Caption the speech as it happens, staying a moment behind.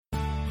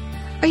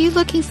Are you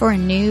looking for a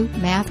new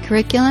math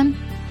curriculum?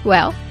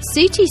 Well,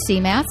 CTC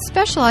Math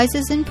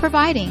specializes in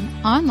providing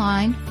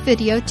online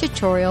video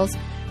tutorials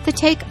that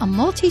take a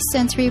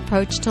multi-sensory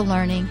approach to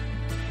learning.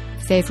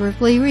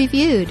 Favorably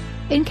reviewed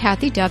in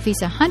Kathy Duffy's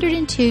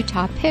 102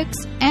 Top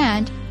Picks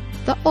and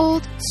the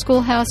Old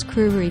Schoolhouse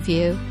Crew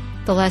Review.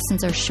 The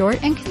lessons are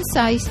short and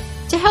concise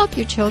to help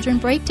your children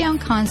break down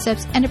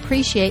concepts and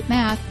appreciate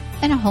math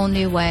in a whole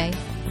new way.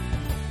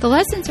 The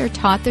lessons are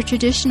taught the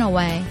traditional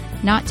way,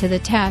 not to the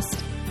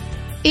test.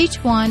 Each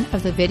one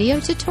of the video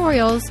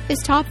tutorials is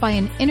taught by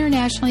an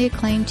internationally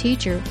acclaimed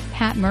teacher,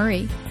 Pat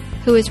Murray,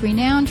 who is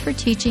renowned for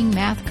teaching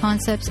math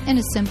concepts in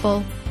a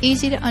simple,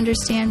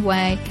 easy-to-understand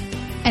way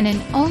and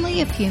in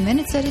only a few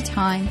minutes at a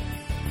time.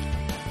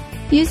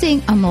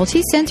 Using a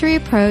multi-sensory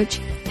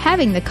approach,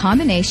 having the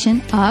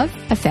combination of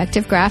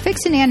effective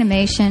graphics and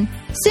animation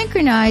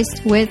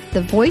synchronized with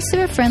the voice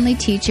of a friendly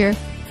teacher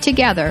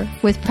together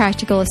with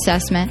practical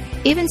assessment,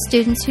 even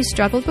students who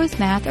struggled with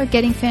math are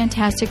getting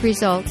fantastic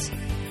results.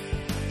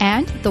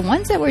 And the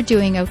ones that were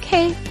doing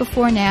okay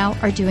before now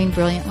are doing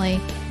brilliantly.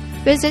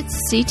 Visit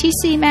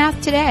CTC Math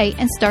today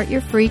and start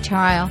your free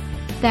trial.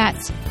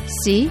 That's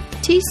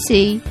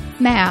ctcmath.com.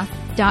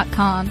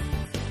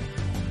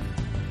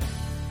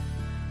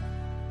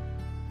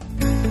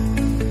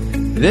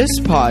 This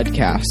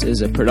podcast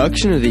is a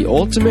production of the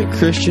Ultimate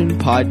Christian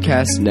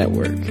Podcast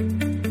Network.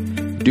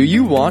 Do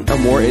you want a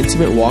more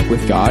intimate walk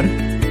with God?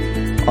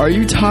 Are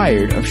you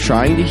tired of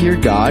trying to hear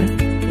God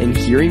and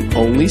hearing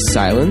only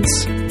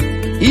silence?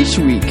 Each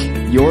week,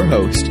 your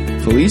host,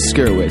 Felice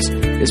Skirwitz,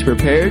 is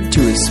prepared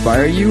to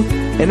inspire you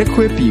and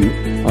equip you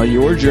on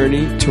your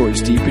journey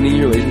towards deepening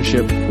your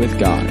relationship with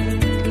God.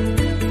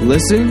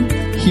 Listen,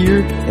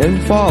 hear,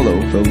 and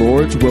follow the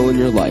Lord's will in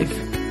your life,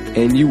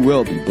 and you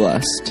will be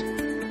blessed.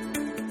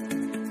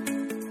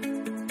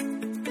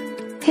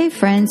 Hey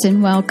friends,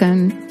 and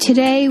welcome.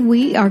 Today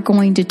we are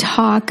going to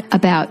talk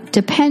about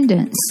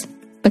dependence,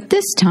 but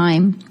this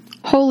time,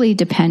 holy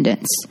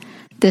dependence.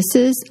 This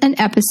is an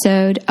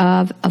episode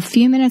of A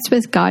Few Minutes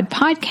with God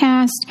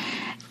podcast,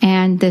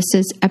 and this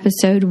is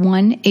episode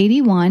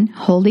 181,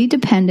 Holy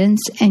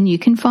Dependence, and you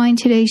can find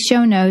today's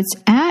show notes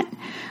at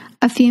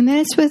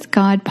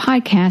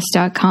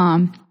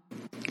afewminuteswithgodpodcast.com.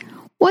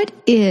 What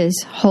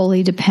is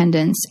holy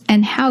dependence,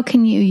 and how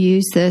can you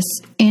use this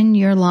in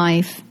your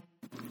life?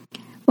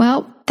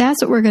 Well, that's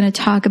what we're going to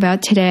talk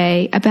about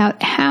today,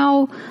 about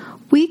how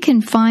we can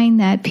find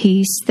that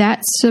peace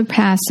that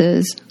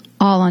surpasses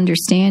all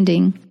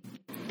understanding.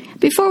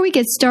 Before we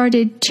get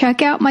started,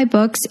 check out my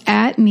books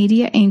at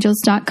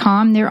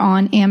MediaAngels.com. They're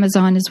on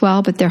Amazon as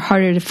well, but they're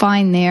harder to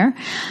find there.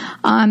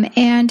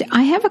 And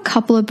I have a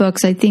couple of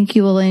books I think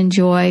you will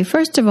enjoy.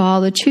 First of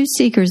all, the Truth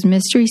Seekers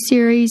Mystery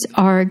Series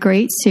are a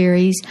great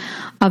series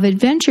of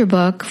adventure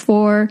book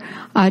for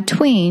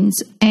tweens.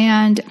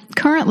 And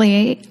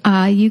currently,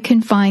 you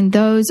can find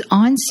those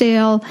on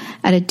sale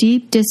at a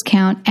deep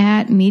discount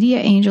at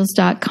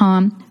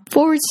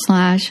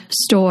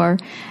MediaAngels.com/store.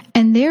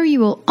 And there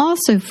you will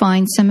also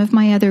find some of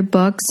my other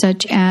books,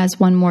 such as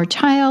One More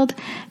Child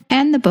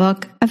and the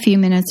book A Few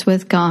Minutes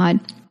with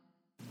God.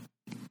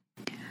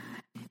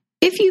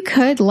 If you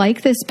could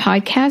like this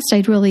podcast,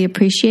 I'd really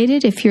appreciate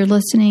it. If you're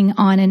listening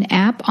on an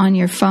app on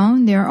your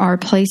phone, there are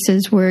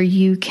places where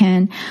you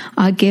can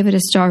give it a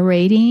star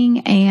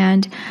rating,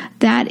 and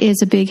that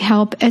is a big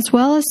help, as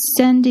well as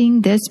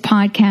sending this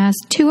podcast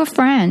to a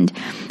friend.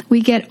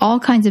 We get all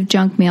kinds of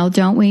junk mail,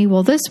 don't we?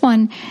 Well, this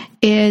one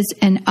is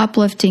an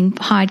uplifting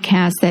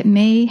podcast that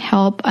may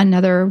help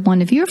another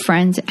one of your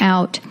friends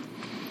out.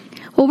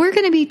 Well, we're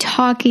going to be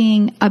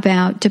talking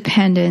about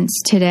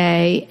dependence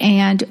today,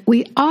 and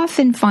we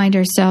often find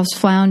ourselves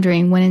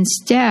floundering when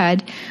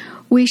instead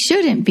we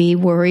shouldn't be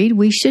worried,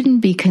 we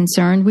shouldn't be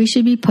concerned, we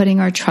should be putting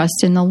our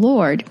trust in the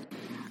Lord.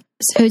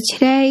 So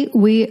today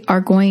we are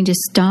going to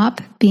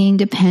stop being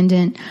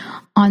dependent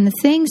on the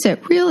things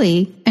that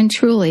really and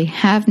truly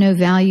have no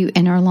value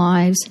in our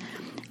lives,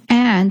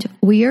 and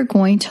we are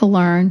going to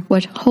learn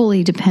what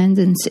holy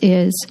dependence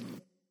is.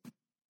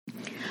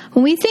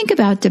 When we think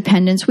about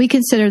dependence, we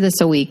consider this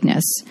a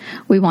weakness.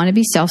 We want to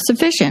be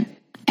self-sufficient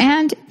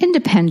and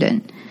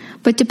independent.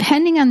 But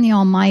depending on the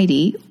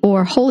Almighty,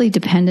 or holy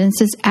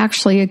dependence, is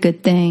actually a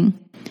good thing.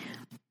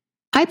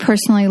 I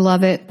personally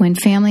love it when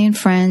family and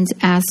friends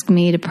ask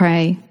me to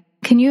pray.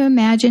 Can you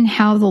imagine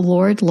how the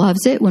Lord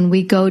loves it when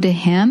we go to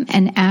Him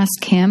and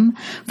ask Him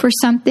for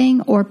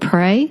something or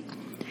pray?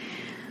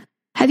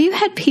 Have you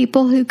had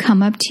people who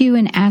come up to you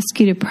and ask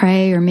you to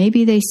pray, or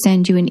maybe they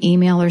send you an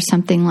email or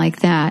something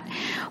like that?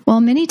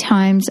 Well, many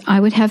times I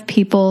would have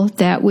people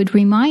that would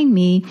remind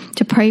me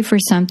to pray for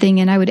something,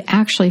 and I would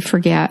actually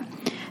forget.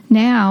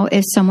 Now,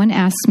 if someone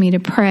asks me to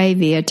pray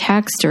via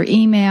text or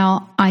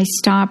email, I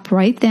stop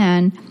right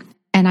then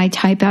and I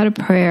type out a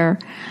prayer.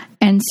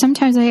 And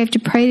sometimes I have to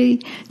pray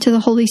to the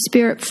Holy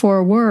Spirit for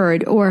a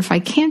word, or if I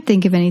can't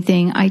think of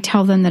anything, I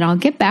tell them that I'll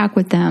get back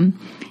with them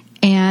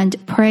and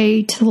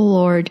pray to the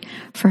Lord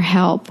for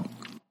help.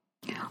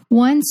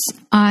 Once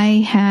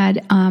I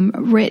had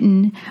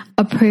written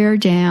a prayer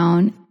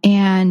down,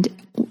 and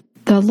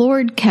the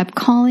Lord kept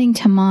calling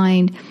to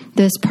mind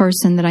this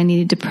person that I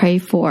needed to pray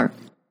for.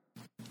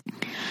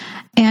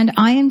 And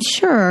I am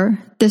sure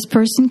this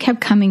person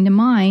kept coming to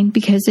mind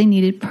because they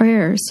needed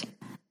prayers.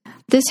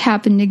 This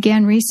happened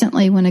again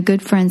recently when a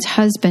good friend's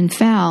husband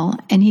fell,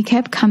 and he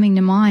kept coming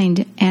to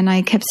mind, and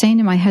I kept saying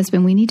to my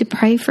husband, we need to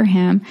pray for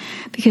him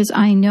because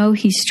I know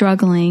he's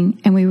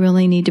struggling, and we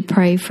really need to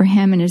pray for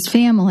him and his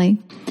family.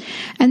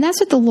 And that's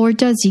what the Lord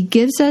does. He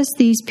gives us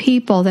these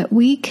people that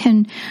we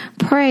can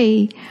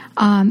pray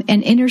and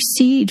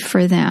intercede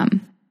for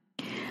them.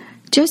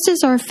 Just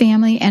as our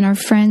family and our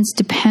friends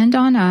depend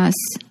on us,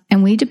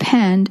 and we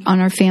depend on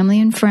our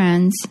family and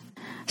friends,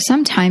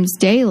 sometimes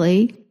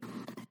daily,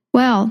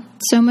 well,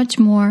 so much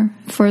more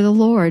for the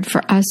Lord,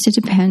 for us to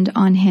depend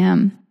on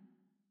Him.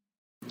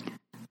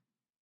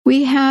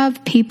 We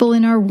have people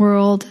in our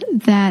world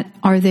that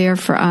are there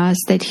for us,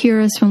 that hear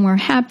us when we're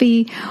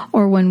happy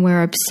or when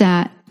we're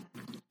upset.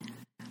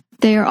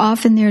 They are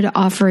often there to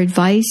offer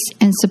advice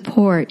and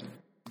support.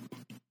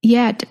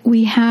 Yet,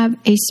 we have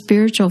a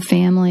spiritual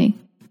family.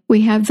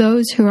 We have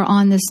those who are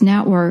on this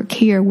network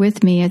here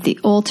with me at the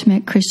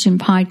Ultimate Christian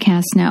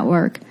Podcast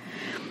Network.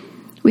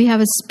 We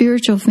have a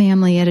spiritual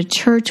family at a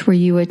church where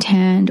you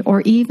attend, or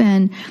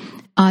even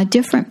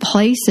different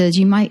places.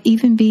 You might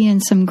even be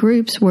in some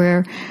groups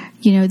where,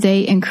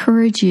 they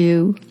encourage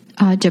you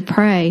to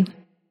pray.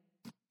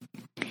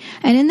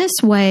 And in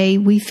this way,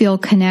 we feel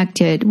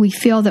connected. We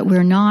feel that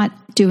we're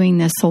not doing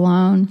this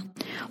alone.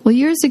 Well,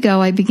 years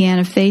ago, I began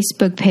a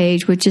Facebook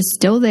page, which is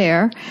still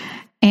there.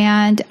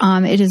 And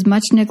it is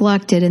much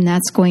neglected, and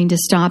that's going to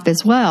stop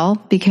as well,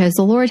 because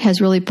the Lord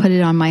has really put it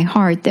on my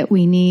heart that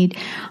we need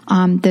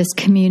this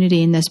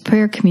community and this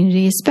prayer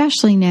community,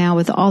 especially now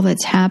with all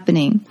that's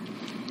happening.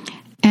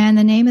 And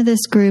the name of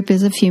this group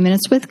is A Few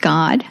Minutes with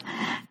God,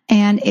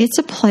 and it's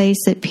a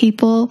place that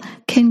people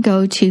can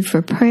go to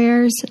for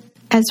prayers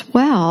as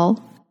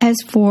well as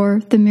for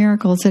the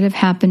miracles that have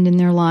happened in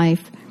their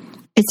life.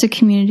 It's a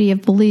community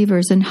of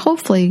believers, and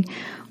hopefully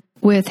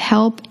with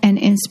help and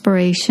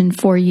inspiration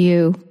for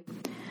you.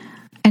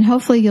 And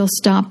hopefully you'll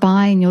stop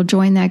by and you'll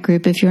join that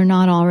group if you're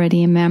not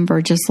already a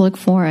member. Just look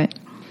for it.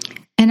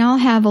 And I'll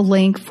have a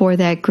link for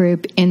that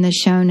group in the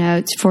show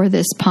notes for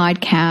this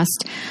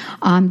podcast.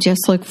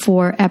 Just look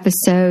for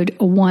episode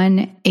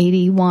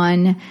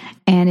 181,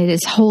 and it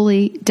is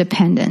Holy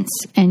Dependence.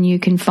 And you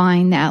can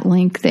find that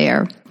link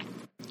there.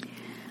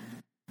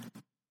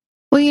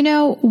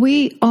 Well,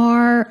 we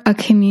are a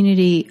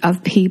community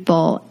of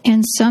people,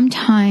 and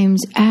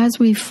sometimes as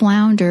we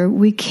flounder,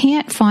 we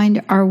can't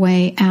find our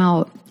way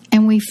out,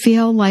 and we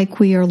feel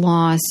like we are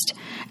lost,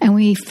 and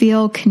we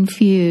feel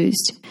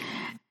confused.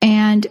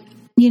 And,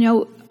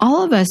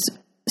 all of us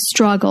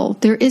struggle.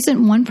 There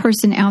isn't one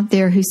person out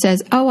there who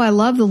says, oh, I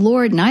love the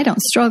Lord and I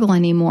don't struggle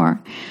anymore.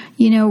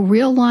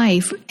 Real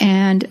life.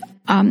 And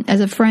as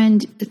a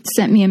friend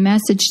sent me a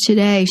message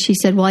today, she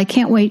said, well, I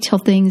can't wait till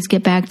things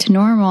get back to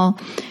normal.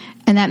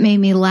 And that made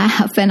me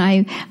laugh. And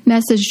I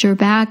messaged her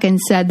back and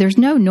said, there's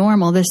no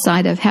normal this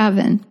side of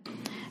heaven.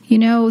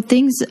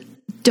 Things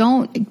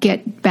don't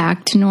get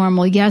back to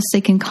normal. Yes,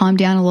 they can calm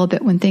down a little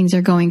bit when things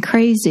are going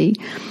crazy.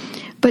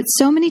 But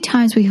so many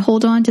times we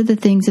hold on to the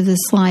things of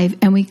this life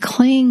and we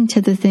cling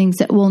to the things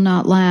that will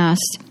not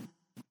last.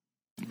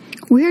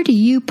 Where do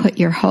you put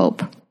your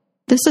hope?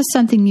 This is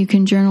something you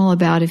can journal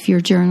about if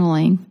you're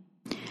journaling.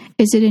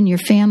 Is it in your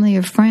family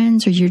or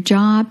friends or your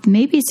job?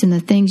 Maybe it's in the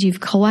things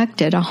you've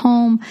collected, a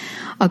home,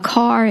 a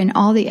car, and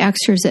all the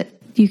extras that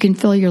you can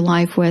fill your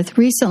life with.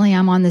 Recently,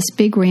 I'm on this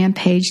big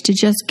rampage to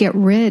just get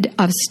rid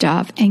of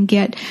stuff and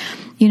get,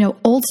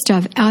 old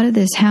stuff out of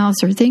this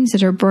house, or things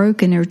that are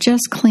broken, or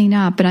just clean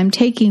up. But I'm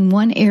taking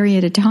one area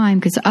at a time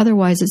because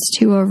otherwise it's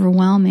too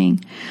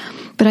overwhelming.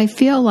 But I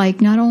feel like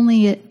not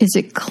only is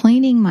it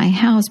cleaning my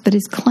house, but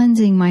it's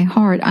cleansing my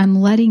heart. I'm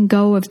letting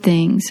go of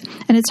things.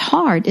 And it's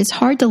hard. It's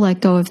hard to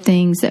let go of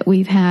things that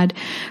we've had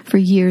for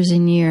years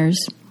and years.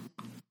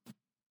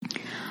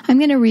 I'm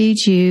going to read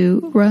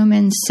you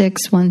Romans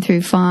 6, 1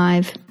 through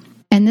 5.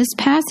 And this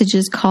passage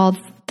is called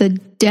the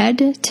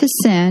Dead to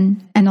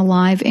Sin and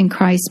Alive in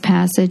Christ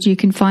passage. You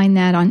can find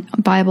that on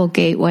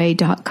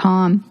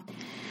BibleGateway.com.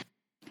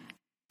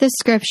 This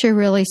scripture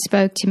really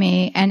spoke to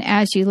me, and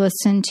as you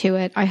listen to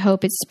it, I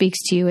hope it speaks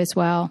to you as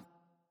well.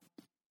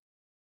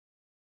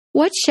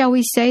 What shall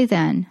we say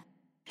then?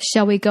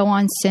 Shall we go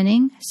on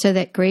sinning so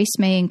that grace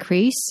may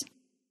increase?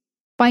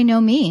 By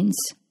no means.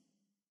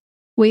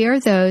 We are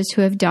those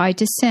who have died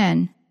to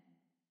sin.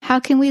 How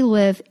can we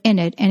live in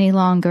it any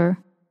longer?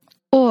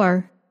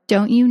 Or,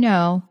 don't you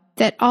know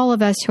that all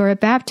of us who are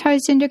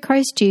baptized into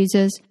Christ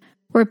Jesus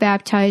were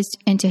baptized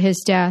into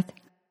His death?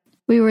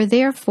 We were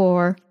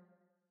therefore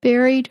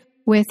buried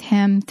with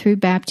Him through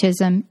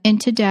baptism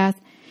into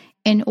death,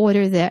 in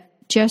order that,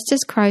 just as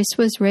Christ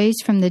was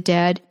raised from the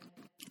dead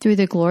through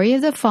the glory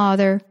of the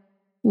Father,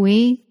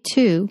 we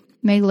too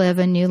may live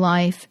a new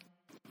life.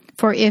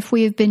 For if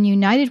we have been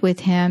united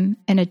with Him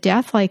in a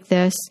death like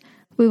this,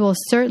 we will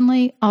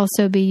certainly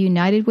also be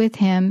united with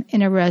Him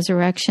in a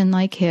resurrection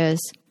like His.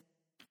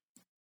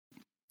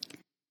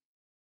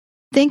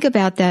 Think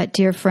about that,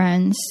 dear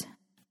friends.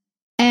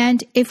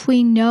 And if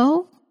we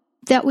know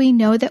that we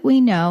know that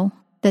we know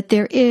that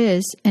there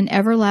is an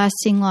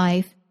everlasting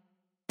life,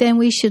 then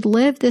we should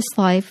live this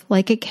life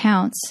like it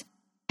counts.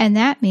 And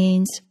that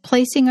means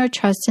placing our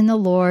trust in the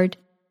Lord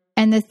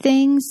and the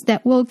things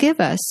that will give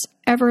us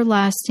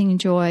everlasting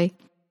joy.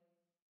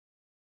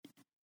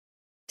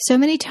 So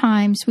many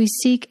times we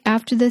seek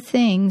after the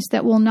things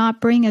that will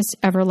not bring us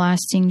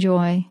everlasting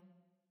joy.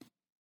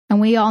 And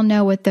we all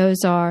know what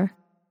those are.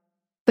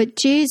 But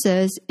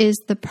Jesus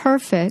is the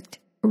perfect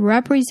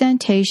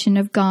representation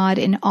of God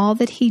in all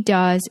that He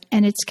does,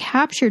 and it's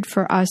captured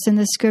for us in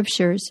the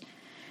Scriptures.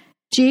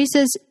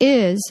 Jesus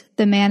is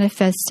the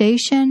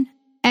manifestation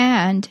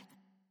and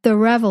the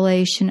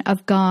revelation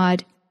of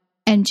God,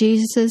 and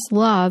Jesus'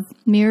 love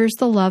mirrors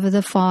the love of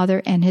the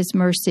Father and His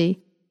mercy.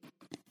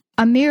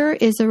 A mirror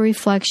is a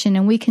reflection,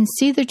 and we can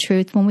see the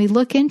truth when we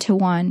look into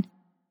one.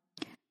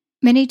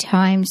 Many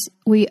times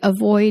we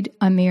avoid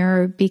a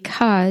mirror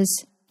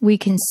because we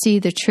can see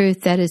the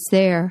truth that is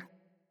there.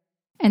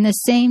 And the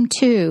same,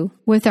 too,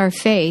 with our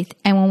faith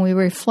and when we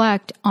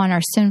reflect on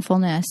our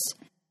sinfulness.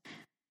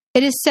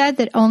 It is said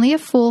that only a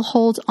fool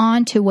holds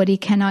on to what he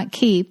cannot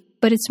keep,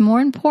 but it's more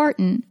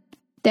important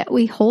that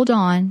we hold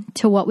on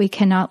to what we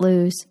cannot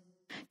lose.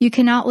 You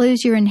cannot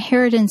lose your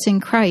inheritance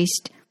in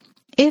Christ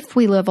if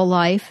we live a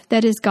life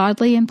that is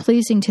godly and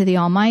pleasing to the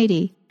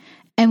Almighty.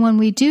 And when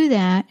we do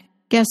that,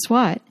 guess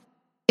what?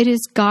 It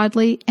is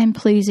godly and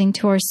pleasing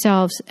to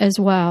ourselves as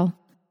well.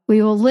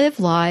 We will live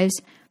lives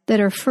that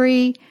are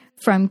free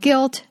from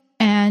guilt,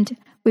 and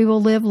we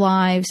will live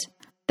lives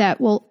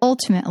that will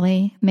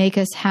ultimately make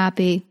us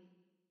happy.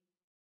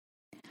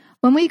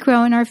 When we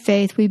grow in our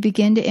faith, we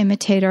begin to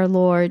imitate our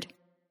Lord.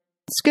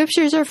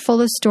 Scriptures are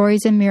full of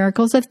stories and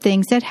miracles of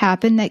things that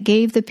happened that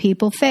gave the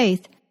people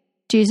faith.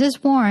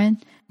 Jesus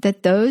warned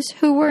that those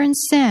who were in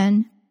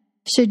sin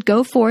should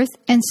go forth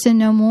and sin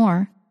no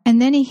more,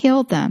 and then He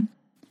healed them.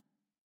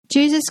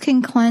 Jesus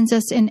can cleanse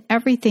us in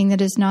everything that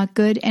is not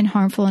good and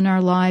harmful in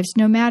our lives,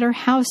 no matter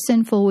how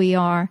sinful we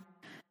are.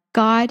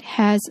 God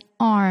has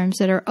arms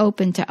that are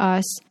open to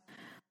us.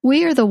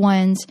 We are the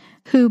ones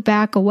who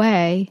back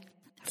away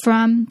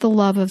from the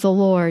love of the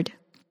Lord.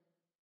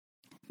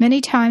 Many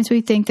times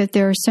we think that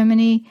there are so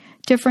many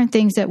different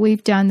things that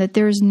we've done that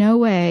there is no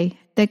way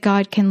that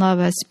God can love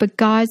us. But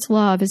God's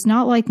love is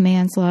not like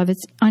man's love.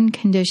 It's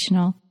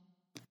unconditional.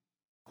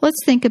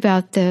 Let's think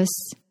about this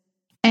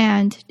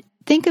and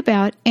think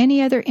about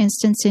any other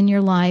instance in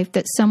your life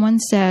that someone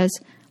says,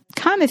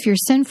 "Come if you're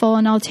sinful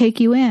and I'll take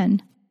you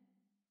in."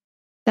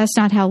 That's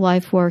not how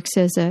life works,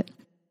 is it?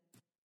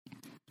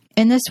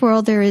 In this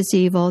world there is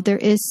evil, there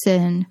is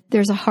sin,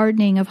 there's a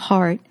hardening of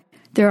heart.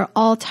 There are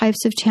all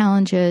types of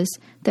challenges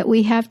that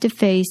we have to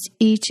face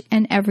each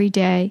and every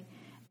day.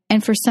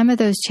 And for some of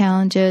those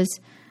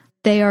challenges,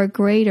 they are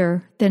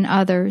greater than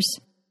others.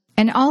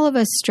 And all of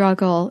us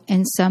struggle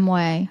in some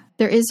way.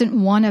 There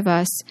isn't one of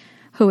us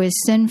who is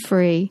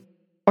sin-free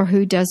or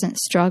who doesn't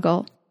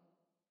struggle.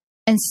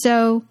 And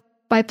so,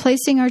 by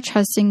placing our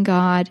trust in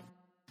God,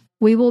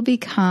 we will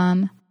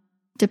become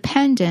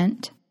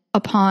dependent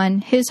upon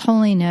His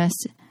holiness,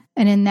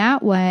 and in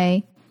that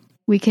way,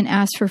 we can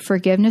ask for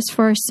forgiveness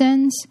for our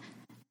sins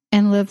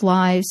and live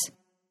lives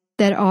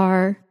that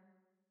are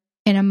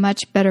in a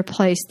much better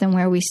place than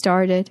where we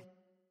started.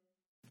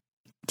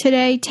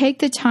 Today, take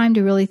the time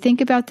to really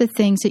think about the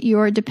things that you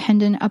are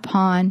dependent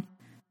upon,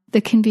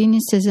 the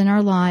conveniences in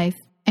our life,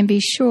 and be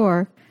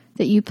sure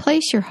that you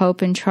place your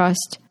hope and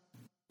trust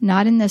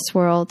not in this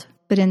world,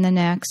 but in the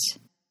next.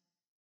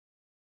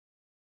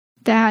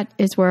 That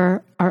is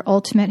where our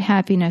ultimate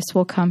happiness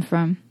will come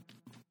from.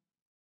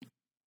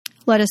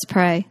 Let us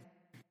pray.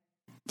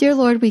 Dear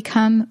Lord, we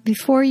come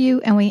before you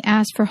and we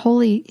ask for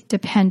holy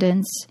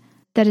dependence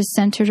that is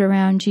centered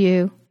around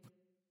you.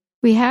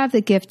 We have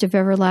the gift of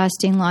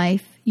everlasting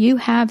life. You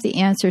have the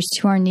answers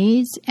to our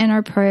needs and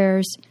our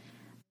prayers,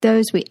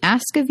 those we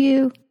ask of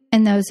you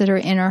and those that are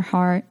in our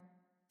heart.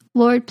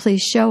 Lord,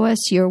 please show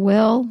us your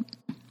will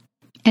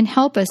and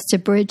help us to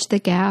bridge the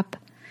gap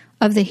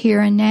of the here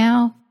and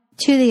now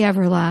to the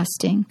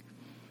everlasting.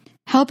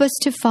 Help us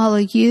to follow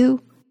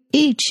you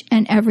each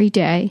and every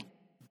day.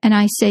 And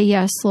I say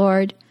yes,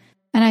 Lord,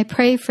 and I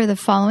pray for the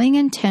following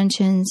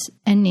intentions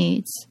and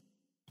needs.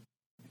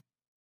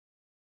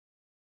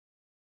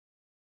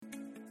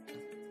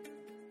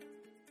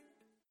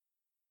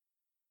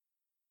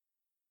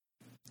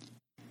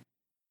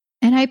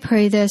 And I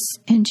pray this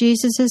in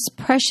Jesus'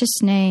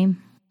 precious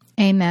name.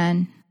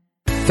 Amen.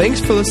 Thanks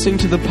for listening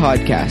to the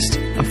podcast,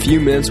 A Few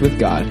Minutes with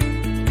God.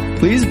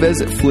 Please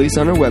visit Felice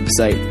on our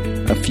website,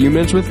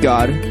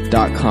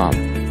 afewminuteswithgod.com,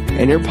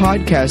 and your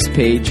podcast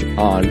page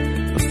on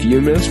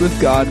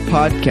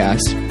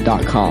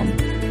afewminuteswithgodpodcast.com.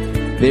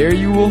 There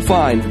you will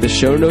find the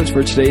show notes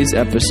for today's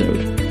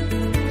episode.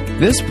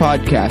 This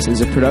podcast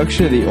is a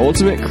production of the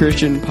Ultimate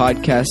Christian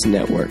Podcast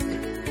Network.